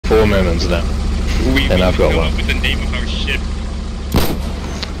4 Mermans now. And I've got one. With the name of our ship.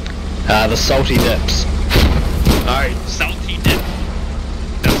 The Salty Dips. Alright, Salty Dip.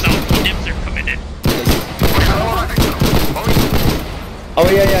 The Salty Dips are coming in. Oh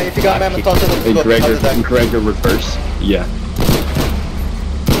yeah, if you got Mammoth, toss it. Hey, Gregor, reverse. Yeah.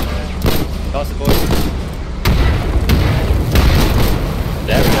 Toss it, boys.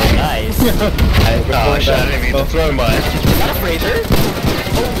 That's really nice. Oh shit, I didn't mean to throw my... Is that a freighter?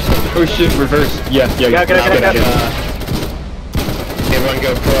 Oh shit, reverse. Yeah. Get it. Everyone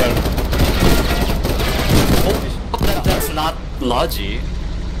go prone. That's not Logi.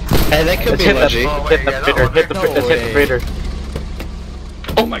 Hey, that could be Logi. Hit the freighter.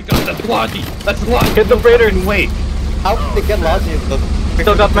 Oh my god, that's Logi! That's Logi! Hit the freighter. Wait! How did they get Logi?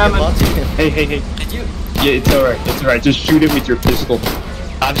 Still got Mammoth. Hey. Did you? Yeah, it's alright. Just shoot it with your pistol.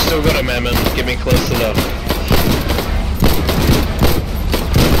 I've still got a Mammon. Get me close enough.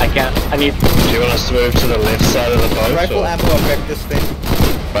 I can't. I need Do you want us to move to the left side of the boat? rifle ammo affect this thing.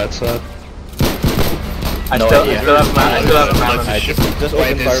 Right side? I still have a Mammoth. Just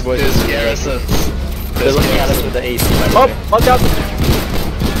Wait, open fire, boys. there's garrisons. They're looking at us with the AC. by the way. Watch out!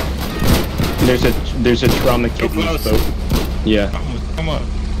 There's a trauma kit in this boat. Yeah. Come on.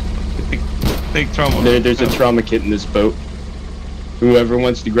 Big trauma. There's a trauma kit in this boat. Whoever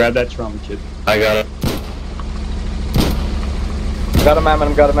wants to grab that trauma kit. I got it. Got a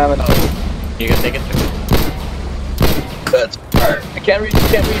Mammoth. You can take it. That's hard. I can't reach.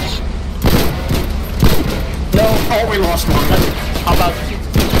 No. Oh, we lost one. How about you?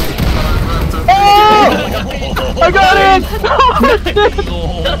 Oh! I got it!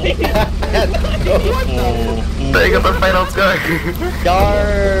 They got the final score.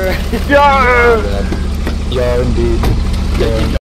 Yar! Yeah, indeed.